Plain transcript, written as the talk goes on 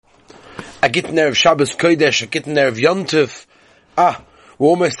a gittin Erev Shabbos Kodesh, a gittin Erev Yontif. We're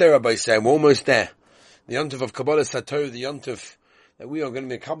almost there, Rabbi Sam, we're almost there. The Yontif of Kabbalah Satorah, the Yontif that we are going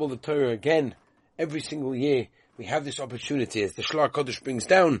to be Kabbalah the Torah again, every single year. We have this opportunity, as the Shlar Kodesh brings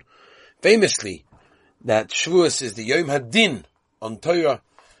down, famously, that Shavuos is the Yom Hadin on Torah,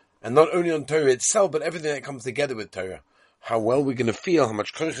 and not only on Torah itself, but everything that comes together with Torah. How well we're going to feel, how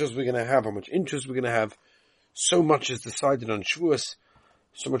much koiches we're going to have, how much interest we're going to have. So much is decided on Shavuos,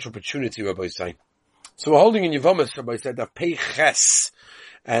 so much opportunity, Rabbi Zayin. So we're holding in Yevamos, Rabbi said, that Pei Ches,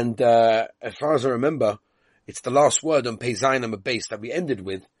 and as far as I remember, it's the last word on Pei Zayin Amud Beis that we ended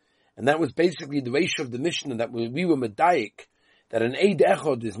with, and that was basically the ratio of the Mishnah that we were medayik, that an Eid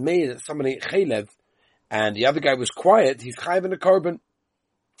Echad is made that somebody ate Chaylev, and the other guy was quiet, he's chayiv in a korban,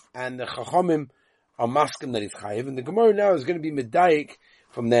 and the Chachamim are masking that he's chayiv, and the Gemara now is going to be medayik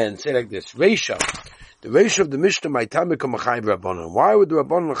from there and say like this, ratio. The ratio of the Mishnah, my Tamika Machayiv Rabbanon. Why would the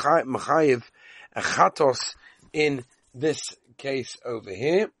Rabbanon Machayiv a Chatos in this case over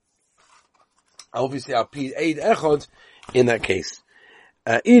here? Obviously, I'll read Eid Echad in that case.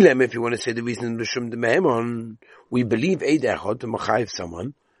 Ilem, if you want to say the reason L'Shum D'Mehemon, we believe Eid Echad to Machayiv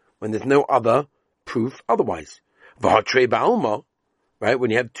someone when there's no other proof otherwise. V'hatrei Ba'alma, right? When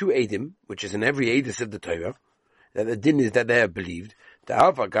you have two Eidim, which is in every Eidus of the Torah, that the din is that they have believed.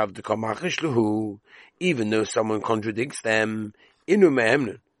 Even though someone contradicts them,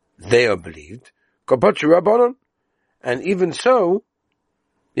 they are believed. And even so,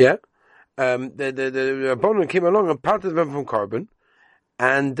 the Rabbanon came along and parted them from carbon,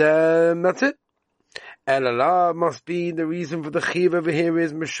 and that's it. Elala must be the reason for the chiv over here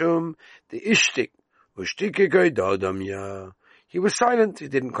is Mishum, the ishtik. He was silent, he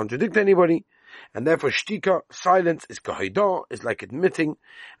didn't contradict anybody. And therefore, shtika, silence, is kahida, is like admitting,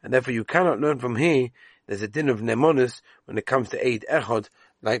 and therefore you cannot learn from here, there's a din of nemonis when it comes to Eid Echad,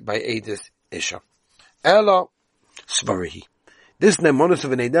 like by Eidus Isha. Ela, svarahi. This nemonis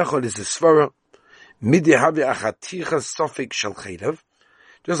of an Eid Echad is a svara, midi havi achaticha sofik shal chaylev,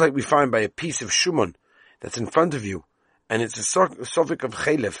 just like we find by a piece of shuman that's in front of you, and it's a sofik of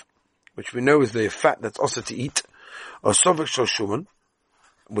chaylev, which we know is the fat that's also to eat, or sofik shal shuman,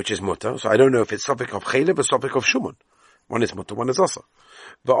 which is mutter. So I don't know if it's sofik of chaylev or sofik of shuman. One is mutter, one is also.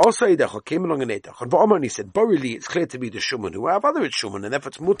 But also Eidachot came along in Eidachot. But Omar said, Borili, it's clear to be the shuman who have other it's shuman, and therefore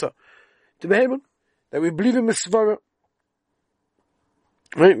it's mutter to Beheman, that we believe in Misvara.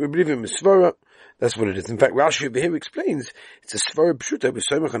 Right? We believe in Misvara. That's what it is. In fact, Rashi over here explains, it's a Svara Pshuta with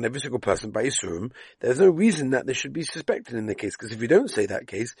Somach on every single person by Yisurim. There's no reason that they should be suspected in the case, because if you don't say that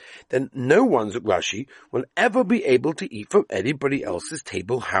case, then no one's at Rashi will ever be able to eat from anybody else's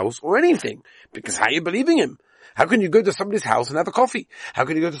table, house, or anything. Because how are you believing him? How can you go to somebody's house and have a coffee? How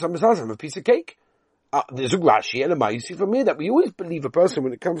can you go to somebody's house and have a piece of cake? There's a Rashi and a Ma'isi from here that we always believe a person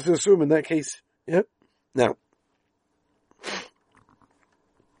when it comes to Yisurim in that case. Yeah? Now,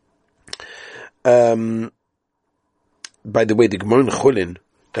 by the way, the Gemara in Chulin,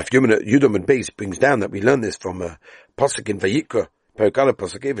 Daf Yudom and Beis brings down that we learn this from a pasuk in Vayikra, Perikala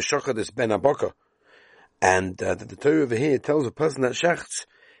pasuk, Eva Shachadis ben Abaka, and that the Torah over here tells a person that shachts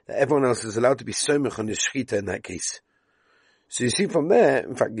that everyone else is allowed to be somech on his shchita in that case. So you see from there,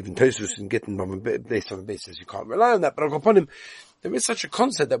 in fact, even Tosfos and Gittin based on the basis you can't rely on that, but upon him, there is such a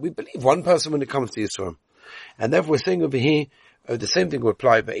concept that we believe one person when it comes to Yisroel, and therefore we're saying over here the same thing will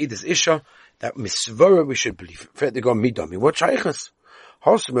apply by Eidus Isha, that misvara we should believe. What shaychus?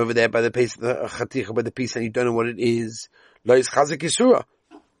 Hosum over there by the piece, the chaticha by the piece, and you don't know what it is. Lo is chazak yisura.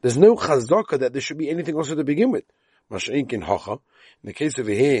 There's no chazaka that there should be anything also to begin with. Masha'ink in hacha. In the case over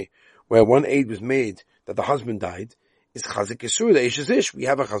here, where one aid was made that the husband died, is chazak yisura. The ishes ish. We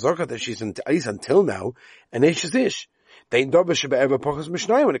have a chazaka that she's at least until now an ishes ish. Dein dover shebe'eva pochas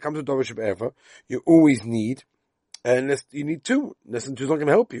mishnayim. When it comes to dover shebe'eva, you always need, unless you need two. Less than two is not going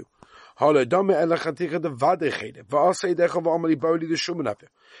to help you. What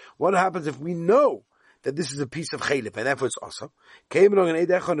happens if we know that this is a piece of chaylev and therefore it's also came along an Eid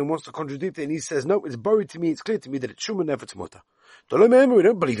Echad and wants to contradict it and he says, no, it's buried to me, it's clear to me that it's shuman, therefore it's mutter. We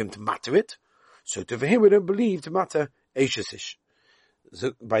don't believe him to matter it. So to him we don't believe to matter eishesish.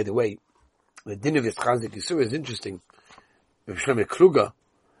 So, by the way, the din of Yitzchazik Yisur is interesting. Rav Shlomo Kluger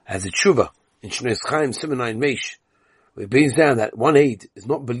has a tshuva in Shnois Chaim Simonai Meish, where it brings down that one aid is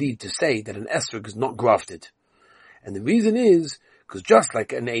not believed to say that an esrog is not grafted. And the reason is, because just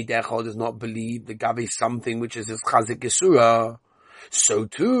like an Eid Echad is not believed, the Gavi something which is his Chazik Yisura, so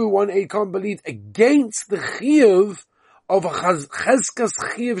too one aid can't believe against the Chiyuv of a Cheskas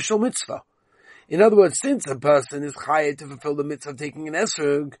Chiyuv Shal Mitzvah. In other words, since a person is chayav to fulfill the mitzvah of taking an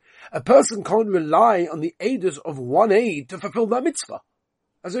esrog, a person can't rely on the aidus of one aid to fulfill that mitzvah.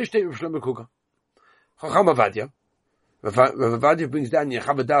 Also steht Rav Shlomo Kuka. Chacham Avadia. Rav Avadia brings down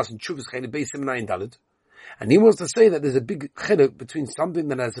Yechavadas and Chuvas Chene Beis Siman Dalet. And he wants to say that there's a big chiluk between something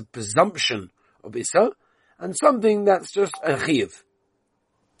that has a presumption of Issa and something that's just a Chiv.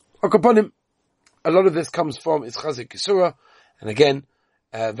 Upon him, a lot of this comes from its Chazik Kisura, and again,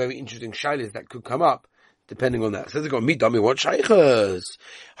 very interesting shaylas that could come up depending on that. So they're going to meet dummy what shaykhas.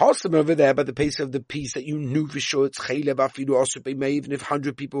 Hostam over there by the pace of the piece that you knew for sure it's Chaylev Afidu also may, even if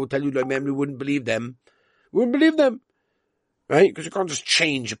 100 people would tell you like memory, wouldn't believe them. Wouldn't believe them. Right? Because you can't just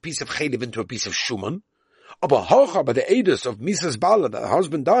change a piece of Chaylev into a piece of Shuman. But the edus of Mrs. Bala, that the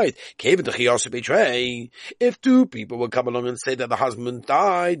husband died, if two people would come along and say that the husband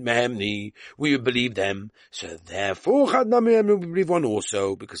died, mehemni, we would believe them. So therefore, we believe one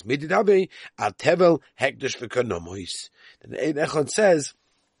also, because mididabe at tevel hekdesh v'konomois. Then the Echad says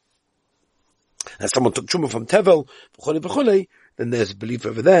that someone took truma from tevel, then there's a belief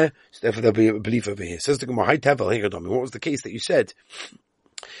over there, so therefore there'll be a belief over here. Says the Gemara, hi tevel, what was the case that you said?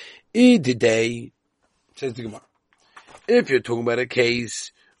 Says the Gemara, if you're talking about a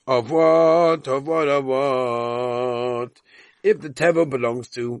case of what, if the tevel belongs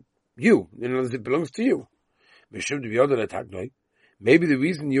to you, it belongs to you. Maybe the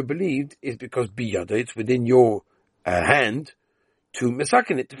reason you believed is because biyada, it's within your hand to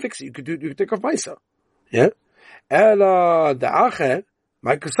mesaken it, to fix it. You could take off Maisa. Yeah? Ela da'ache,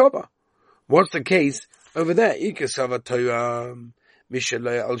 my kasaba. What's the case over there? Ikasava Torah,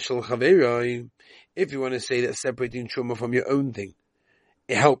 mishalei al shel chaveroi. If you want to say that separating truma from your own thing,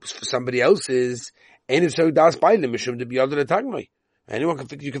 it helps for somebody else's. And if so, das bailim mishum to be other than tagnoi. Anyone can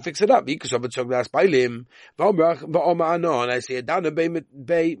fix. You can fix it up. Because of it, so das bailim. And I say dana be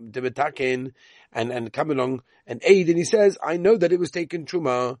demetaken and come along and aid. And he says, I know that it was taken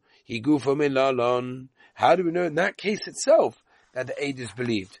truma. He gufa min lalon. How do we know in that case itself that the aid is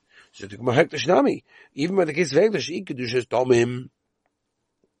believed? So the Gemara hekdesh nami. Even by the case of hekdesh, he could do just domim.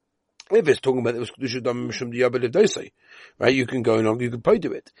 If it's talking about it was Kedusha Dam Mishum Diyabev Doisai, right? You can go along, you can point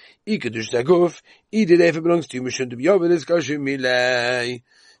to it. Kedusha Zaguf, either if it belongs to you, Mishum Diyabev is Kashim Milei,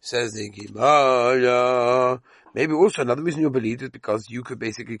 says the Gemara. Maybe also another reason you believe is because you could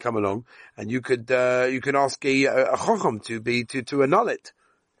basically come along and you can ask a Chacham to annul it.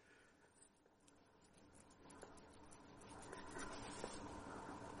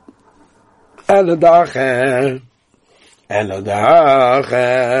 Eladache.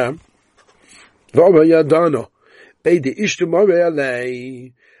 I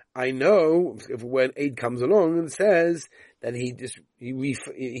know if when Eid comes along and says that he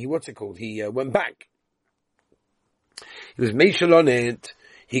what's it called? He went back. He was meishal on it.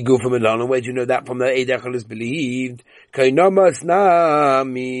 He go from Milan. Where do you know that from the Eid Echad is believed?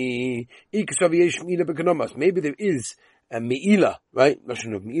 Maybe there is a meila, right?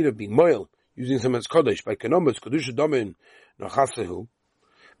 Lashon of meila being moil, using someone's kodesh by kanomas kedusha domin nachasehu.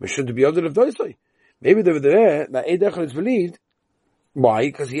 Should be other of those. Maybe they were there that Eid Echad is believed. Why?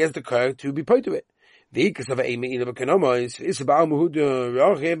 Because he has the courage to be put to it. Because of a me'ila b'kanomas, it's about muhudu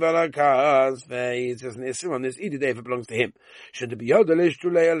rochiv alakas. It says an issue on this either day if it belongs to him. Should be other lish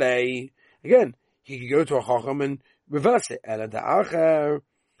to lay. Again, he could go to a chacham and reverse it. Ela da'acher.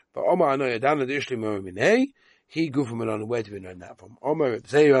 But Omar anoy adana d'ishli mo'minei. He go from it on where do we learn that from? Omar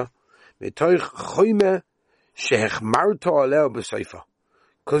Rebzeira metoich choyme shehechmarto aleo b'seifa.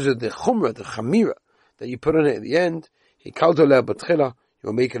 Because of the chumrah, the chamira that you put on it at the end, he called it b'tchila, you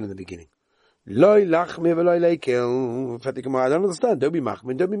will make it in the beginning. Loi lachmi v'loi leikel. I don't understand. Don't be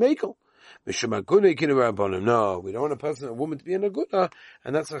machmin, don't be mekel. No, we don't want a woman to be in a guna,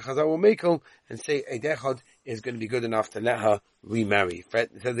 and that's what Chazal will mekel and say Eid Echad is going to be good enough to let her remarry.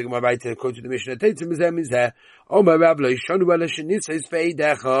 Says the Gemara right to quote to the Mishnah.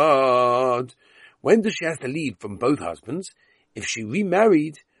 When does she have to leave from both husbands? If she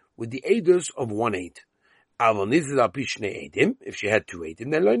remarried with the edus of one eid. If she had two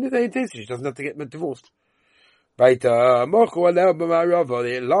eidim, then she doesn't have to get divorced. Right, they laughed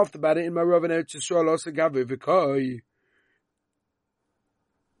about it in my Rav and Eretz Yisrael also Gavi.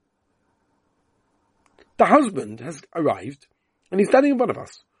 The husband has arrived and he's standing in front of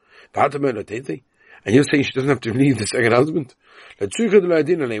us. And you're saying she doesn't have to leave the second husband. We're talking about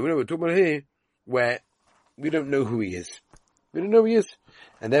here where we don't know who he is. We don't know who he is.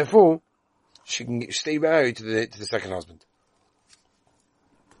 And therefore, she can stay married to the second husband.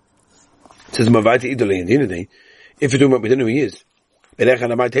 It says, if you're doing what we don't know who he is,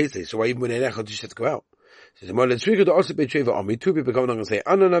 so why even when Erechad she has to go out? It says, two people come along and say,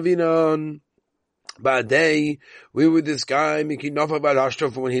 Ananavinan, Ba'adei, we were with this guy, making nothing about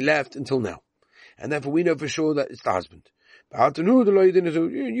Ashtar from when he left until now. And therefore we know for sure that it's the husband.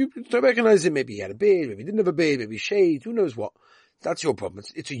 You don't recognize him. Maybe he had a beard, maybe he didn't have a beard, maybe he shaved, who knows what. That's your problem.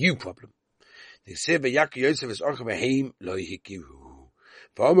 It's a you problem. They say, Yosef is Yosef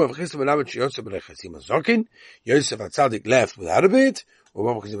HaTzadik left without a beard, and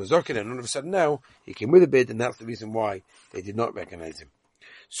all of a sudden now, he came with a beard, and that's the reason why they did not recognize him.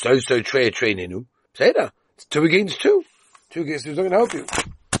 So Trey Nenu. Say that. It's 2 against 2. 2 against 2 is not going to help you.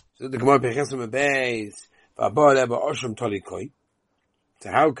 So the Gemara Pechesim Beis, so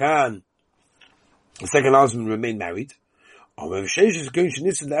how can the second husband remain married? She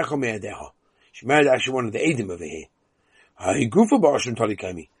married actually one of the Edim over here. What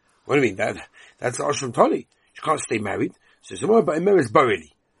do you mean? That's Ashram Tali. She can't stay married. So someone but is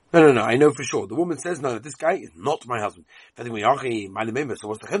Barili. No, I know for sure. The woman says, no, this guy is not my husband. So what's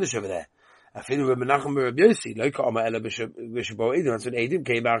the Chiddush over there? That's when Edim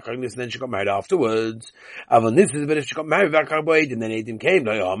came back, and then she got married afterwards. And this is, but if she got married back, and then Edim came,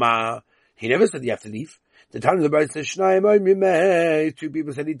 he never said you have to leave. The time of the bride says, 2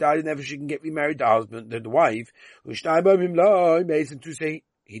 people said he died and never she can get remarried, the husband, the wife. And 2 say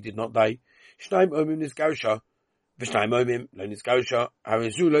he did not die. If she does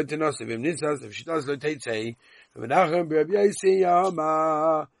lo tetzei,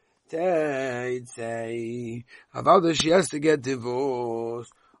 about that she has to get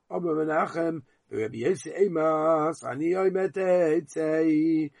divorced. When do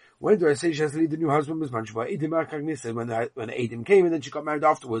I say she has to leave the new husband? When Edim came and then she got married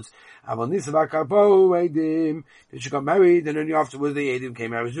afterwards. Then she got married and only afterwards the Edim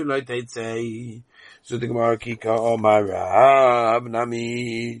came married. So the Gemara Kika Omar Rav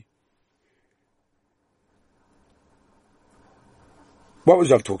Nami. What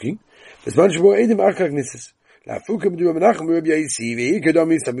was Rav talking? This man should Edim Akagnisis. Some people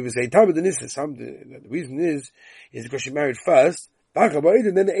say the reason is because she married first,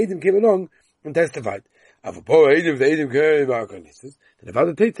 and then the Edim came along and testified. Then about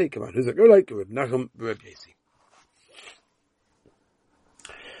the Tate came out. Who's like, Reb Nachum, Reb Yasi.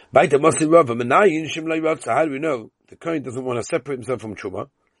 How do we know the Kohen doesn't want to separate himself from Truma,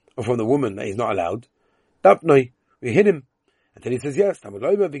 or from the woman that he's not allowed? We hit him. Until he says yes.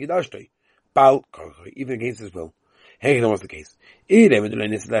 Even against his will. What's the case? If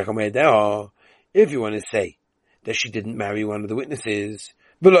you want to say that she didn't marry one of the witnesses,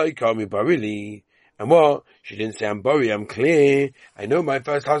 and what? She didn't say, I'm clear. I know my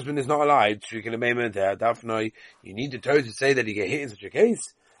first husband is not alive. You need the Torah to say that he get hit in such a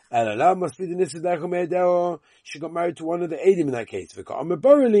case. Must be the Nisad. She got married to one of the Edim in that case.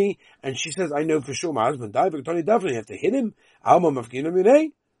 And she says, I know for sure my husband died. Definitely have to hit him.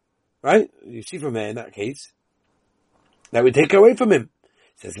 Right? You see from there in that case, that would take away from him.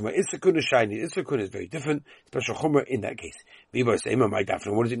 Says Issachun is shiny. Issachun is very different. Special chumrah in that case. What does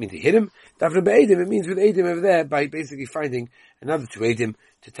it mean to hit him? Dafna be'edim. It means with edim over there by basically finding another 2 edim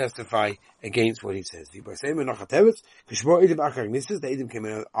to testify against what he says. The edim came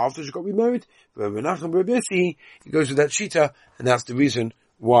in after she got remarried. He goes with that shita, and that's the reason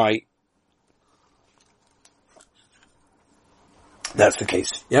why that's the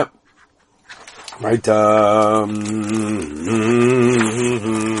case. Yep. Right,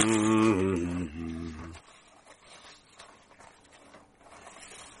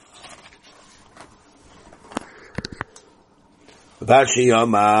 Bashi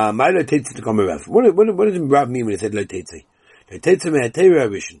Yama, my lo tetzi to come Rav. What does Rav mean when he said lo tetzi? Lo tetzi me hetera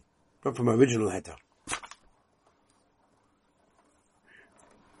rishon, not from original heta.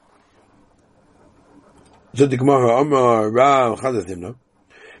 So the Gemara Amar Rav Chadatim, no?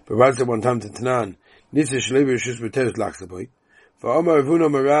 But Rav said one time to Tanan, Nisa Shlevi Rishus B'Teres Laksaboy. For Amar Avun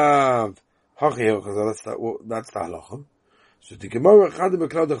Amar Rav Hachi Hochaz, that's the halacha. So the Gemara Chadim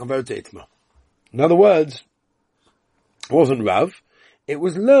B'Klad Chaver Teitma. In other words, it wasn't Rav, it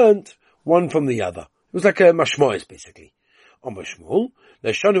was learnt one from the other. It was like a mashmois, basically. On Mashmul,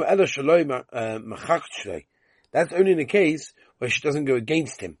 Leshanu Ela Shaloi Machach Shloi. That's only in a case where she doesn't go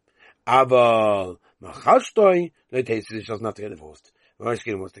against him. Aval Machach Shloi, no taste, she doesn't have to get divorced. What's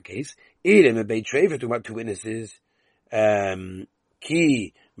the case? Idem a Beit Shreifer, talking about 2 witnesses.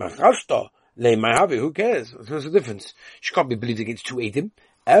 Ki Machach Le Mahavi, who cares? What's the difference? She can't be believed against 2 Edim.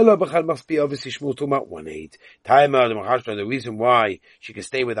 Ella B'chad must be obviously Shmuel talking about 1 aid. The reason why she can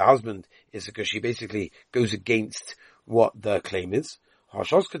stay with her husband is because she basically goes against what the claim is.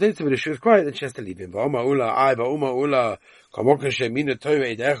 Hashos Katetza, but if she was quiet, then she has to leave him. How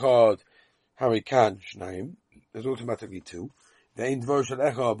he can, Shnayim. There's automatically 2. So the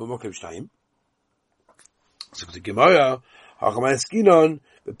Gemara, Hachamaskinon,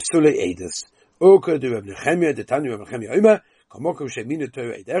 Psule Edis. Oka de Reb Nechemia, the Tanya Reb Nechemia Omer, Kamokum Shemina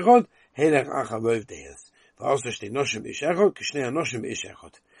Torah Eid Echad, Helech Acharov Deis. V'also Shtei Noshim Ish Echad, Kishnei Anoshim Ish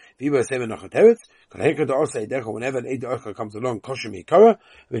Echad. V'yiba Seven Nachat Teretz, Kol Hekad Asa Eid Echad, whenever an Eid Echad comes along, Koshim Yikara,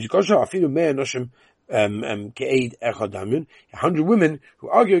 V'yish Kosha Afilu Mea Noshim Ke'eid Echad Damun, 100 women who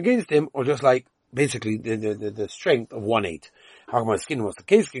argue against him, or just like, basically, the strength of 1/8. How my skin was the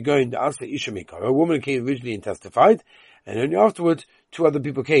case, going to Asa Isha Mikara. A woman came originally and testified, and only afterwards, 2 other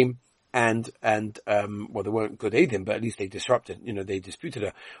people came, and well, they weren't good Eidim, but at least they disrupted, they disputed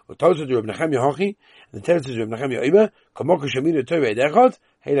her. And the teretz is Reb Nechemia Omer, Kamoku Shemina Torah Eid Echad,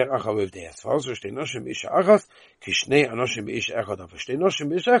 Helech Acharov Deis. V'also Shtei Noshim Isha Achas, Kishnei Anoshim Isha Echad, Afa Shtei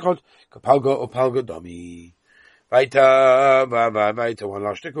Noshim Isha Echad, Kapalga Opalga Dami. Weiter, one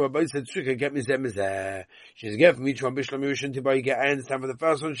last stick, but said, get me zeh. She's get from each one, Bishlam Yerushin to buy get. I understand for the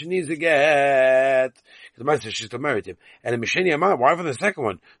first one, she needs to get. Because the Meister, she's still married him. And the Misheni Amar, why for the second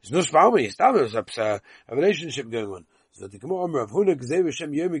one? There's no spalmi, it's a relationship going on. So the Gemara Omer of Huna, Gzevish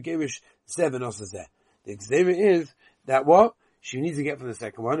Shem Yomi Gevish 7 also there. The Gzevah is that what? She needs to get from the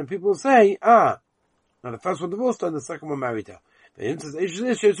second one, and people will say, now the first one divorced her, and the second one married her. But him says,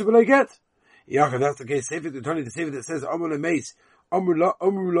 she will I get? Yeah, that's the case. Sefer the Tony, the Sefer that says Amru Lameis, Amru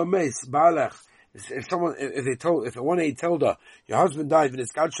Lameis Baalech. If a 1/8 told her your husband died, and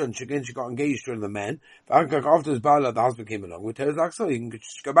his godson she got engaged to another man. After his Baala, the husband came along. We tell us so you can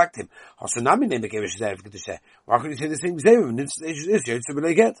just go back to him. Hasanami name became a say. Why couldn't you say the same Sefer? It's a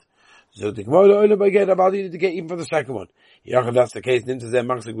bit get. So the Gemara by get about you to get even for the second one. Yeah, that's the case.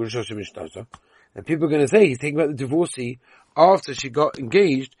 And people are going to say he's thinking about the divorcee after she got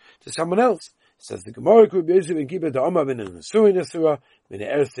engaged to someone else. Says the Gemara could be Yosef and Kibbutz the Omar bin Nesui Nesura bin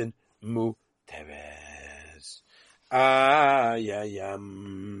Ersin Mu Teres.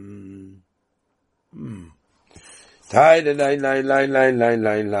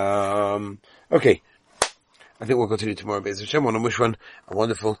 Okay. I think we'll continue tomorrow. Be'ez Hashem. I want to wish one a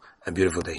wonderful and beautiful day.